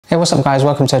Hey, what's up guys,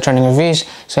 welcome to Trending Reviews.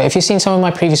 So if you've seen some of my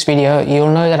previous video,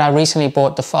 you'll know that I recently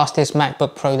bought the fastest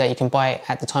MacBook Pro that you can buy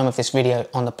at the time of this video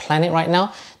on the planet right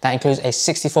now. That includes a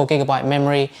 64GB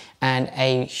memory and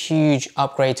a huge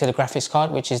upgrade to the graphics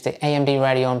card, which is the AMD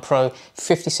Radeon Pro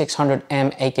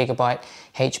 5600M 8GB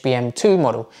HBM2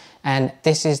 model. And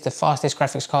this is the fastest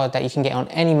graphics card that you can get on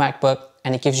any MacBook,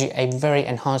 and it gives you a very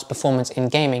enhanced performance in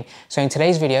gaming. So in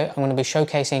today's video, I'm going to be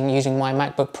showcasing using my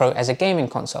MacBook Pro as a gaming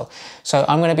console. So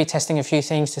I'm going to be testing a few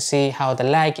things to see how the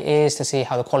lag is, to see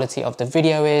how the quality of the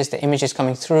video is, the images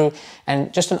coming through,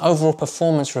 and just an overall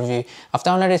performance review. I've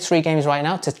downloaded 3 games right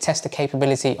now to test the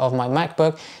capability of my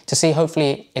MacBook, to see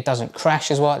hopefully it doesn't crash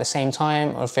as well at the same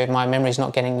time, or if my memory is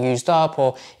not getting used up,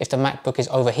 or if the MacBook is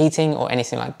overheating or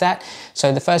anything like that.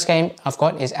 So the first game I've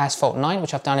got is Asphalt 9,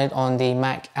 which I've downloaded on the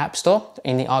Mac App Store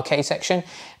in the arcade section,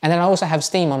 and then I also have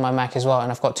Steam on my Mac as well,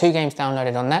 and I've got 2 games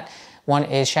downloaded on that. One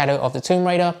is Shadow of the Tomb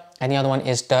Raider and the other one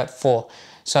is Dirt 4.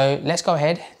 So let's go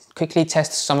ahead, quickly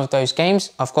test some of those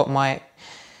games. I've got my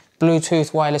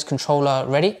Bluetooth wireless controller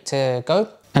ready to go,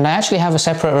 and I actually have a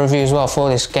separate review as well for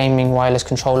this gaming wireless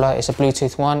controller. It's a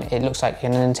Bluetooth one. It looks like a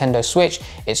Nintendo Switch.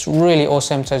 It's really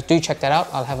awesome, so do check that out.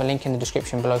 I'll have a link in the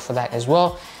description below for that as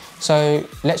well. So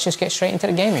let's just get straight into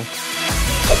the gaming.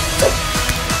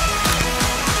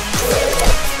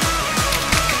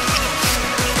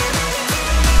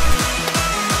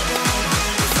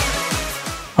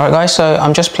 Alright guys, so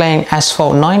I'm just playing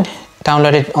Asphalt 9,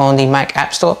 downloaded on the Mac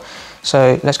App Store.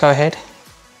 So let's go ahead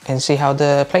and see how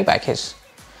the playback is.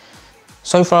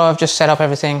 So far I've just set up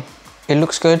everything. It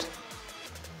looks good.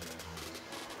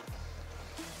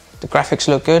 The graphics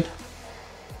look good.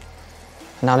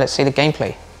 Now let's see the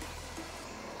gameplay.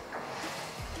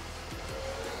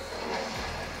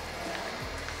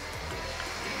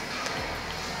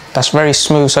 That's very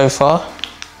smooth so far.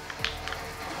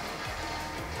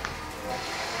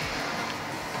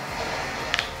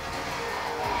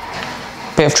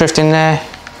 Bit of drifting there.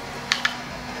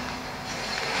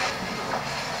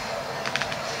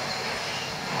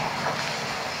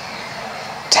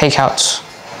 Takeouts.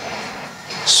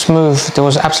 Smooth. There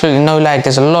was absolutely no lag.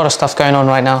 There's a lot of stuff going on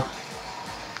right now.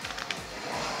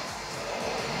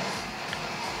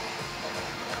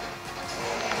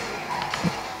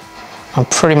 I'm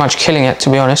pretty much killing it,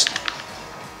 to be honest.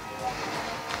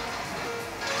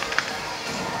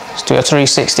 Let's do a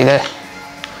 360 there.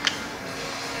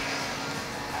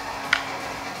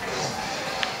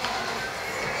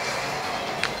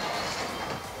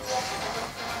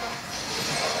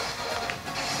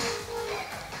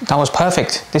 That was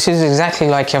perfect. This is exactly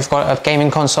like I've got a gaming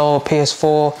console,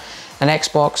 PS4, an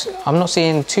Xbox. I'm not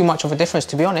seeing too much of a difference,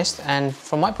 to be honest. And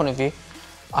from my point of view,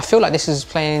 I feel like this is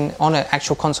playing on an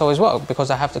actual console as well,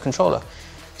 because I have the controller.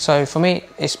 So for me,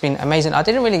 it's been amazing. I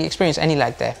didn't really experience any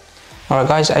lag there. All right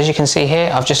guys, as you can see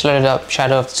here, I've just loaded up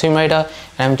Shadow of the Tomb Raider,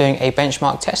 and I'm doing a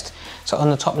benchmark test. So on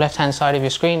the top left-hand side of your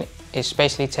screen, it's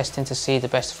basically testing to see the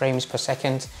best frames per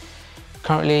second.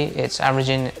 Currently, it's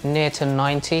averaging near to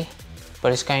 90.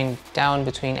 But it's going down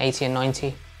between 80 and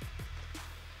 90.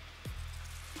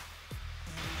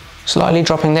 Slightly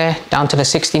dropping there, down to the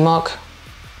 60 mark.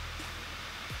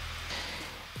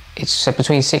 It's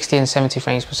between 60 and 70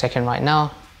 frames per second right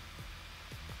now.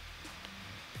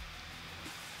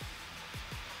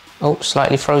 Oh,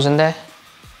 slightly frozen there.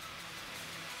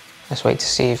 Let's wait to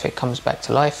see if it comes back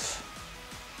to life.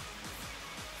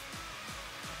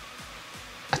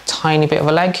 A tiny bit of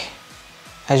a lag,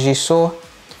 as you saw.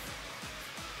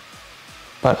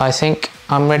 But I think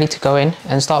I'm ready to go in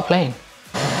and start playing.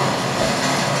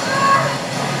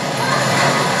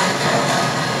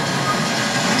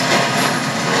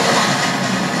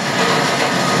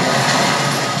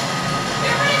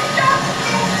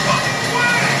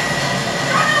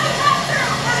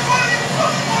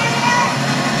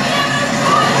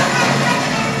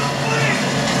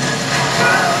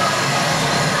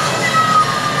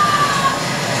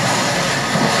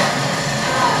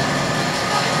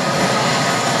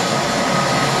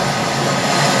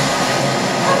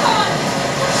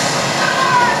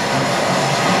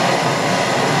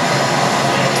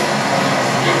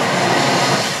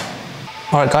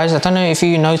 Alright guys, I don't know if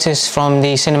you noticed from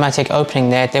the cinematic opening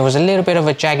there was a little bit of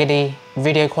a jaggedy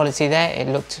video quality there. It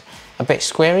looked a bit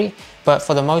squarey, but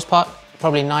for the most part,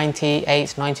 probably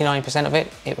 98–99% of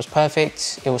it was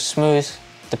perfect. It was smooth.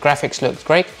 The graphics looked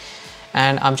great.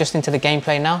 And I'm just into the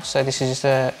gameplay now. So this is just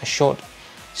a short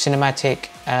cinematic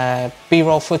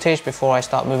B-roll footage before I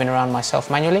start moving around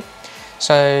myself manually.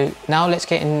 So now let's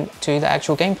get into the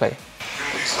actual gameplay.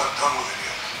 He's not done with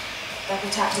it yet.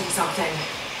 They're protecting something.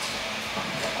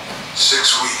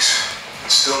 6 weeks, and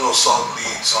still no solid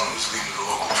leads on who's leading the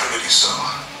local Trinity cell.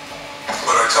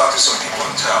 talked to some people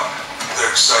in town. They're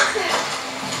excited.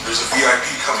 There's a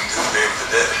VIP coming to the Day of the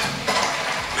Dead.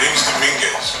 Name's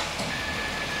Dominguez.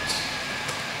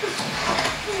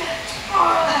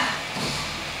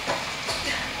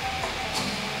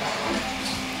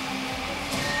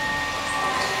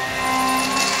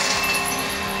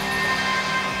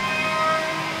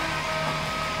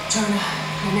 Jonah,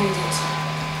 I made it.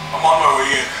 I'm on my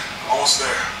way in. Almost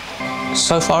there.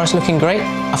 So far it's looking great.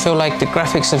 I feel like the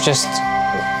graphics have just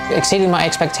exceeded my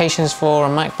expectations for a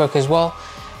MacBook as well.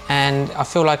 And I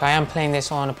feel like I am playing this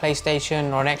on a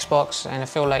PlayStation or an Xbox, and I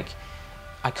feel like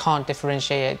I can't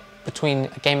differentiate between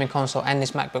a gaming console and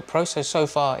this MacBook Pro. So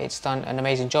far it's done an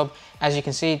amazing job. As you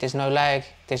can see, there's no lag,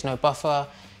 there's no buffer.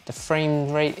 The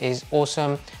frame rate is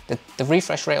awesome. The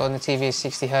refresh rate on the TV is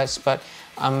 60 Hz, but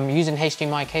I'm using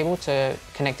HDMI cable to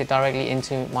connect it directly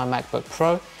into my MacBook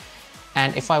Pro.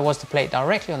 And if I was to play it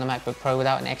directly on the MacBook Pro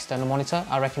without an external monitor,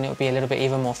 I reckon it would be a little bit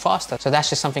even more faster. So that's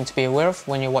just something to be aware of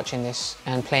when you're watching this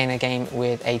and playing a game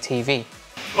with a TV.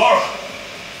 Laura!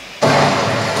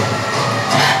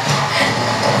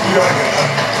 You gotta get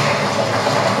out.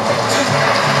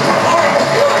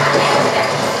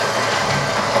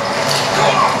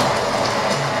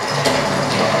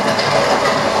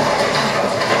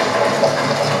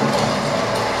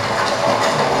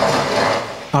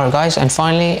 Alright guys, and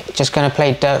finally, just going to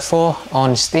play Dirt 4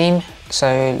 on Steam.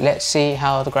 So let's see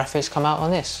how the graphics come out on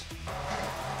this.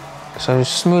 So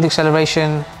smooth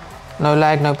acceleration, no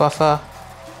lag, no buffer.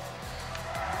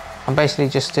 I'm basically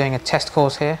just doing a test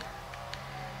course here.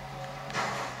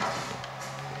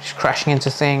 Just crashing into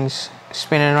things,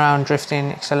 spinning around,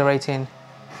 drifting, accelerating.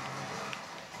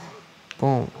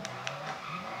 Boom.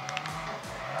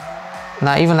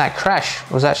 Now even that crash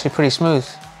was actually pretty smooth.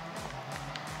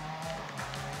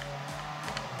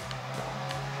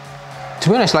 To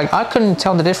be honest, like I couldn't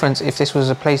tell the difference if this was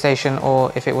a PlayStation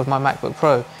or if it was my MacBook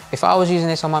Pro. If I was using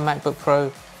this on my MacBook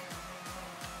Pro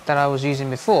that I was using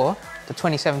before, the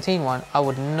 2017 one, I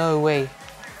would no way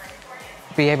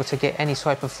be able to get any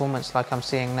sort of performance like I'm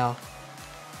seeing now.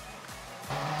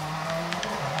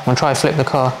 I'm gonna try to flip the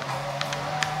car.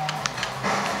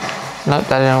 Nope,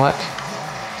 that didn't work.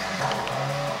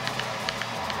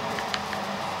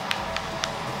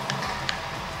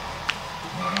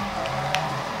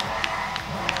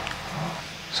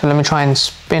 So let me try and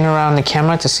spin around the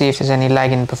camera to see if there's any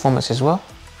lag in performance as well.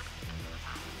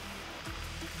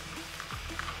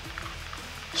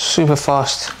 Super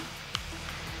fast.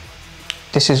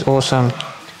 This is awesome.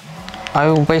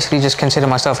 I basically just consider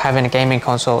myself having a gaming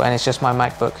console, and it's just my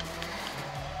MacBook.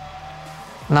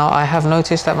 Now I have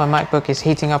noticed that my MacBook is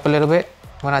heating up a little bit.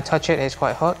 When I touch it, it's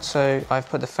quite hot, so I've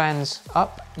put the fans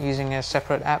up using a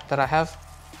separate app that I have.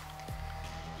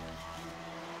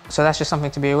 So that's just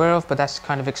something to be aware of, but that's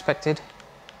kind of expected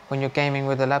when you're gaming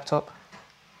with a laptop.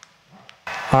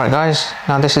 Alright guys,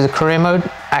 now this is the career mode,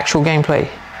 actual gameplay.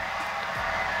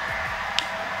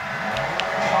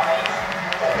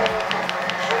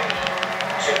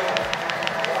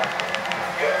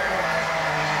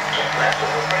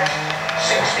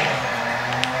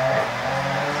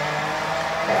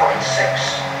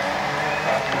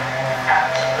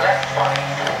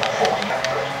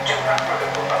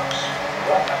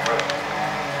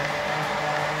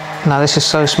 Now this is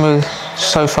so smooth,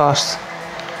 so fast.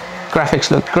 Graphics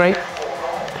look great.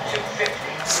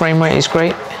 Frame rate is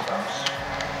great.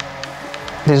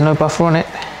 There's no buffer on it.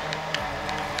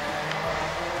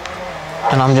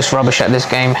 And I'm just rubbish at this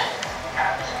game.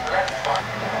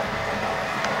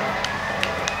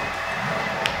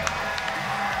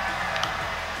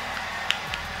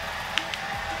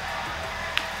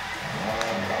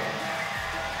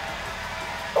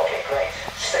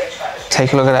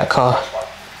 Take a look at that car.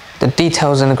 The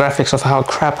details and the graphics of how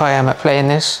crap I am at playing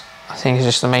this, I think is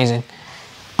just amazing.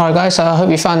 Alright guys, so I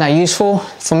hope you found that useful.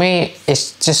 For me,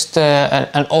 it's just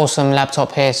an awesome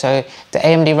laptop here. So the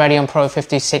AMD Radeon Pro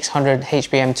 5600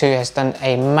 HBM2 has done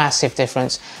a massive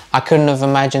difference. I couldn't have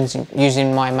imagined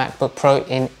using my MacBook Pro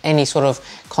in any sort of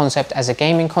concept as a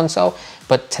gaming console,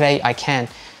 but today I can.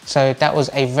 So that was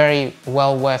a very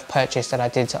well worth purchase that I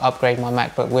did to upgrade my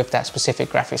MacBook with that specific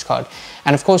graphics card.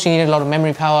 And of course you need a lot of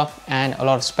memory power and a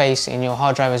lot of space in your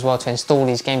hard drive as well to install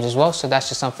these games as well. So that's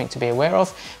just something to be aware of,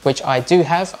 which I do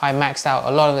have. I maxed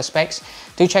out a lot of the specs.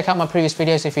 Do check out my previous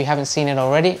videos if you haven't seen it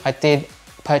already. I did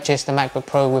purchase the MacBook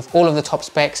Pro with all of the top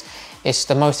specs. It's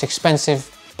the most expensive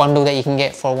bundle that you can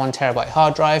get for a 1 TB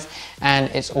hard drive, and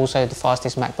it's also the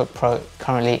fastest MacBook Pro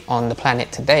currently on the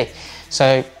planet today.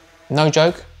 So no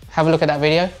joke. Have a look at that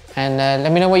video and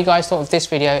let me know what you guys thought of this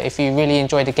video, if you really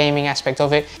enjoyed the gaming aspect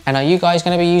of it. And are you guys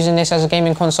going to be using this as a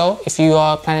gaming console if you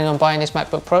are planning on buying this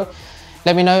MacBook Pro?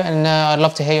 Let me know, and I'd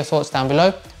love to hear your thoughts down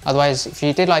below. Otherwise, if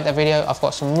you did like that video, I've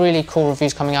got some really cool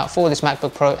reviews coming out for this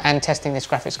MacBook Pro and testing this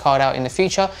graphics card out in the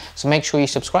future. So make sure you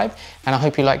subscribe, and I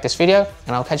hope you like this video,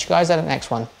 and I'll catch you guys at the next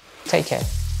one. Take care.